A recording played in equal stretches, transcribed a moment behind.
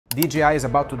DJI is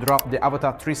about to drop the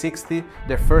Avata 360,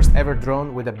 their first ever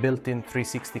drone with a built-in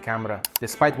 360 camera.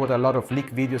 Despite what a lot of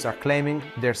leaked videos are claiming,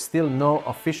 there's still no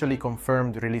officially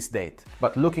confirmed release date.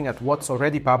 But looking at what's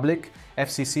already public,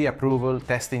 FCC approval,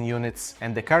 testing units,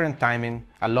 and the current timing,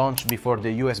 a launch before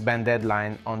the US ban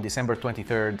deadline on December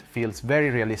 23rd feels very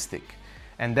realistic.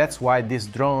 And that's why this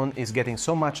drone is getting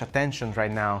so much attention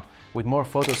right now, with more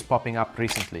photos popping up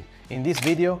recently. In this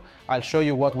video, I'll show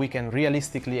you what we can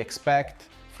realistically expect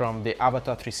from the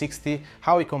Avata 360,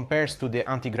 how it compares to the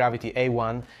Antigravity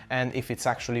A1, and if it's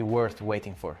actually worth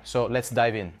waiting for. So let's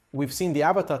dive in. We've seen the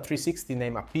Avata 360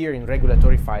 name appear in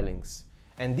regulatory filings,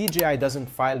 and DJI doesn't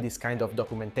file this kind of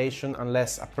documentation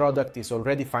unless a product is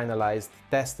already finalized,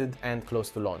 tested, and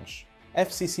close to launch.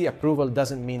 FCC approval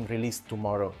doesn't mean released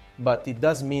tomorrow, but it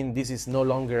does mean this is no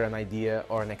longer an idea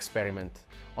or an experiment.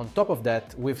 On top of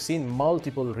that, we've seen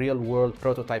multiple real-world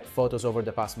prototype photos over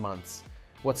the past months.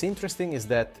 What's interesting is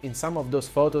that in some of those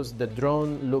photos, the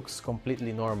drone looks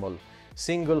completely normal.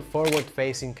 Single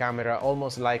forward-facing camera,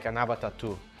 almost like an Avata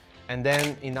 2. And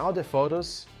then in other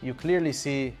photos, you clearly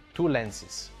see two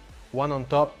lenses. One on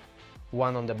top,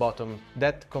 one on the bottom.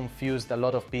 That confused a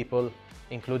lot of people,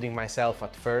 including myself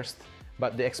at first.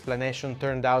 But the explanation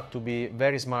turned out to be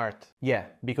very smart. Yeah,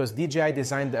 because DJI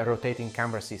designed a rotating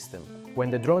camera system. When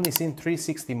the drone is in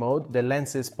 360 mode, the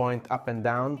lenses point up and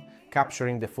down,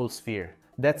 capturing the full sphere.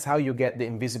 That's how you get the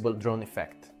invisible drone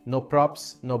effect. No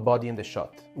props, no body in the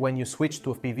shot. When you switch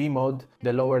to FPV mode,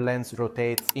 the lower lens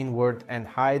rotates inward and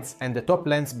hides, and the top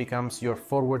lens becomes your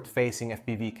forward-facing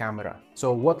FPV camera.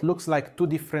 So what looks like two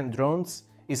different drones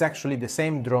is actually the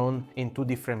same drone in two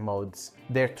different modes.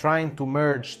 They're trying to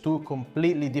merge two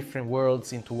completely different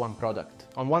worlds into one product.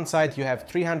 On one side you have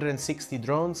 360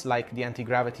 drones like the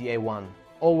Antigravity A1,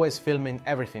 always filming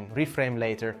everything, reframe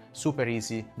later, super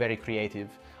easy, very creative.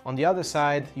 On the other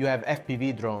side you have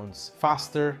FPV drones,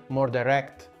 faster, more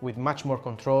direct, with much more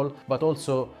control, but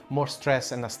also more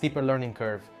stress and a steeper learning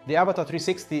curve. The Avata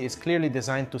 360 is clearly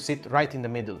designed to sit right in the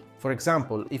middle. For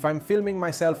example, if I'm filming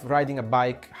myself riding a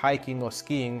bike, hiking or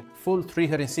skiing, full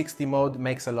 360 mode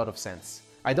makes a lot of sense.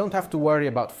 I don't have to worry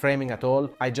about framing at all,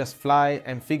 I just fly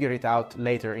and figure it out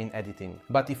later in editing.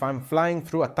 But if I'm flying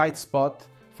through a tight spot,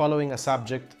 following a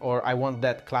subject, or I want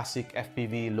that classic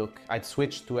FPV look, I'd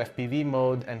switch to FPV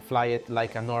mode and fly it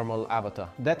like a normal Avata.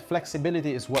 That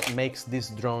flexibility is what makes this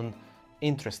drone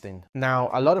interesting.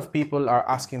 Now, a lot of people are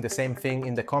asking the same thing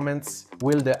in the comments.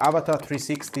 Will the Avata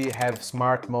 360 have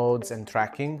smart modes and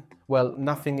tracking? Well,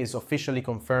 nothing is officially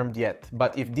confirmed yet,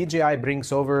 but if DJI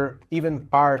brings over even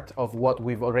part of what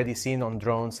we've already seen on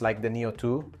drones like the Neo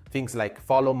 2, things like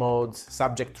follow modes,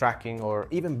 subject tracking, or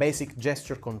even basic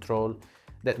gesture control,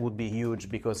 that would be huge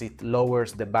because it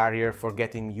lowers the barrier for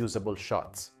getting usable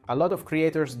shots. A lot of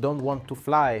creators don't want to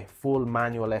fly full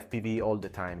manual FPV all the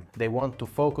time. They want to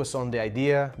focus on the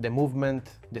idea, the movement,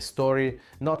 the story,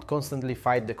 not constantly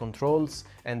fight the controls,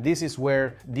 and this is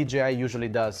where DJI usually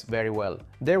does very well.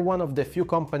 They're one of the few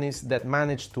companies that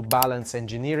manage to balance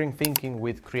engineering thinking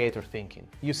with creator thinking.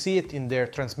 You see it in their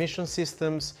transmission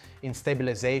systems, in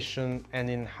stabilization,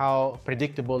 and in how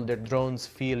predictable their drones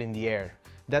feel in the air.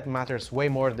 That matters way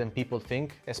more than people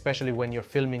think, especially when you're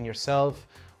filming yourself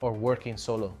or working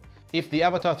solo. If the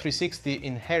Avata 360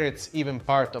 inherits even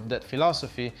part of that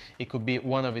philosophy, it could be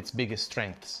one of its biggest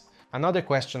strengths. Another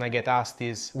question I get asked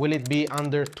is, will it be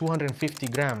under 250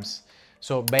 grams?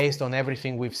 So based on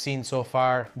everything we've seen so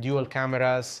far, dual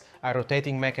cameras, a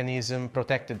rotating mechanism,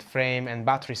 protected frame and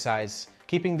battery size,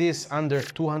 keeping this under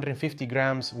 250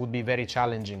 grams would be very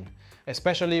challenging.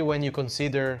 Especially when you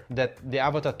consider that the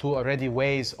Avata 2 already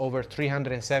weighs over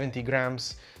 370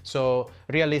 grams, so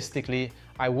realistically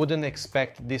I wouldn't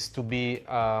expect this to be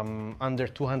under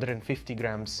 250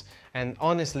 grams. And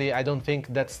honestly, I don't think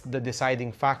that's the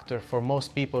deciding factor for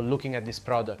most people looking at this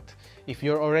product. If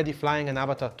you're already flying an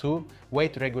Avata 2,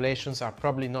 weight regulations are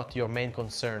probably not your main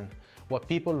concern. What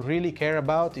people really care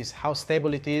about is how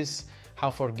stable it is, how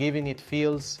forgiving it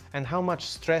feels, and how much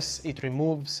stress it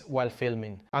removes while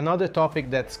filming. Another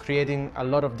topic that's creating a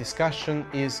lot of discussion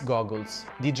is goggles.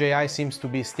 DJI seems to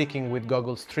be sticking with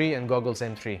Goggles 3 and Goggles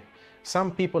M3. Some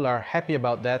people are happy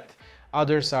about that,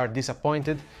 others are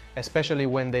disappointed, especially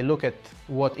when they look at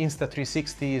what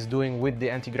Insta360 is doing with the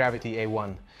Antigravity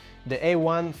A1. The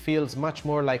A1 feels much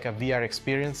more like a VR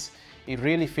experience. It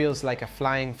really feels like a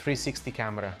flying 360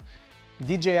 camera.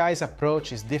 DJI's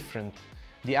approach is different.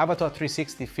 The Avata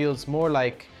 360 feels more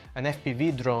like an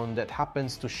FPV drone that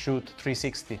happens to shoot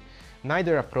 360.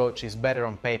 Neither approach is better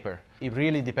on paper. It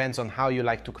really depends on how you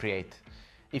like to create.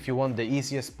 if you want the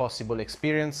easiest possible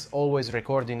experience, always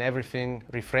recording everything,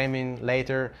 reframing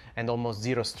later, and almost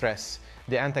zero stress,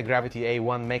 the Antigravity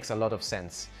A1 makes a lot of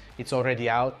sense. It's already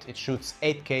out, it shoots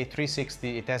 8K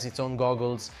 360, it has its own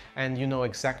goggles, and you know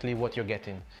exactly what you're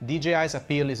getting. DJI's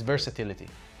appeal is versatility.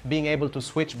 Being able to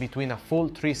switch between a full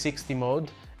 360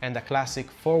 mode and a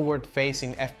classic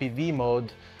forward-facing FPV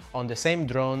mode on the same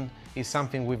drone is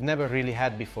something we've never really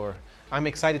had before. I'm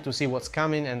excited to see what's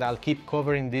coming, and I'll keep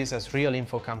covering this as real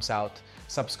info comes out.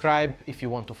 Subscribe if you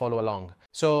want to follow along.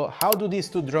 So how do these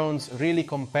two drones really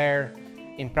compare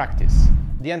in practice?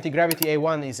 The Antigravity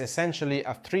A1 is essentially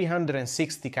a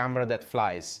 360 camera that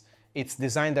flies. It's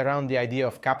designed around the idea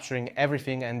of capturing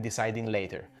everything and deciding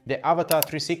later. The Avata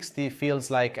 360 feels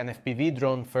like an FPV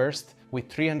drone first, with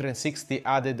 360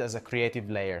 added as a creative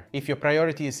layer. If your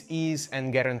priority is ease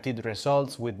and guaranteed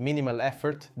results with minimal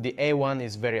effort, the A1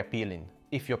 is very appealing.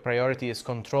 If your priority is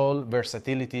control,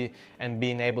 versatility, and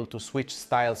being able to switch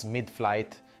styles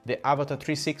mid-flight, the Avata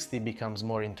 360 becomes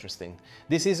more interesting.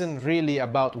 This isn't really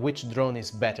about which drone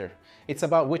is better. It's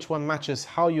about which one matches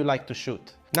how you like to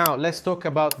shoot. Now, let's talk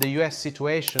about the US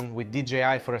situation with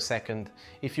DJI for a second.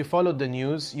 If you followed the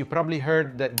news, you probably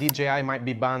heard that DJI might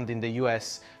be banned in the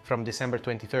US from December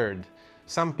 23rd.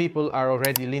 Some people are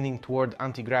already leaning toward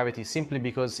anti-gravity simply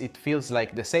because it feels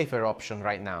like the safer option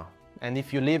right now. And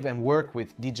if you live and work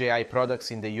with DJI products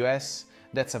in the US,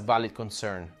 that's a valid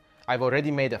concern. I've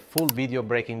already made a full video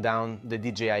breaking down the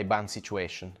DJI ban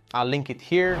situation. I'll link it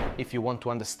here if you want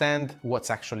to understand what's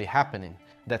actually happening.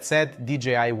 That said,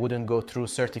 DJI wouldn't go through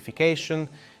certification,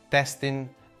 testing,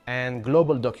 and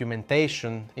global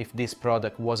documentation if this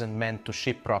product wasn't meant to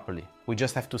ship properly. We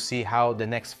just have to see how the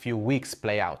next few weeks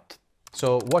play out.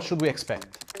 So what should we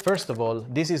expect? First of all,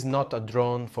 this is not a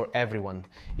drone for everyone.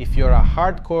 If you're a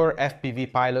hardcore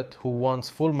FPV pilot who wants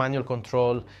full manual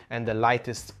control and the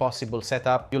lightest possible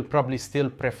setup, you'll probably still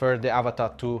prefer the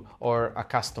Avata 2 or a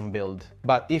custom build.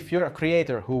 But if you're a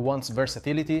creator who wants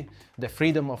versatility, the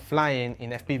freedom of flying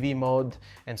in FPV mode,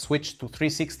 and switch to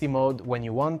 360 mode when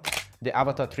you want, the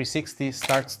Avata 360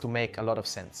 starts to make a lot of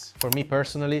sense. For me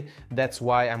personally, that's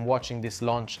why I'm watching this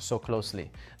launch so closely.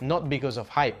 Not because of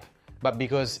hype, but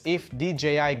because if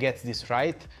DJI gets this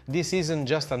right, this isn't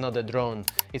just another drone,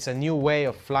 it's a new way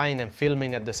of flying and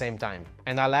filming at the same time.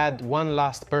 And I'll add one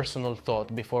last personal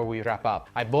thought before we wrap up.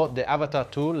 I bought the Avata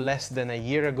 2 less than a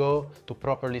year ago to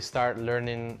properly start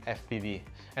learning FPV.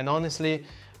 And honestly,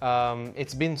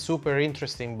 it's been super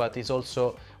interesting, but it's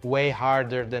also way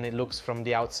harder than it looks from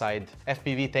the outside.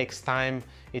 FPV takes time,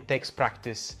 it takes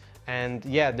practice, and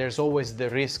yeah, there's always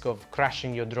the risk of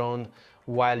crashing your drone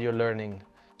while you're learning.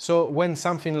 So when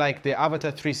something like the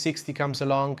Avata 360 comes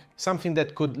along, something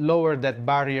that could lower that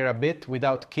barrier a bit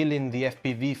without killing the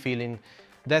FPV feeling,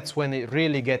 that's when it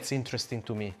really gets interesting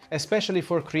to me. Especially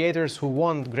for creators who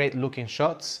want great looking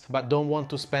shots, but don't want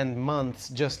to spend months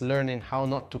just learning how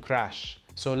not to crash.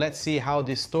 So let's see how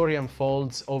this story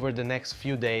unfolds over the next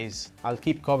few days. I'll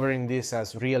keep covering this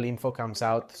as real info comes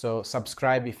out, so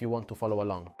subscribe if you want to follow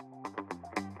along.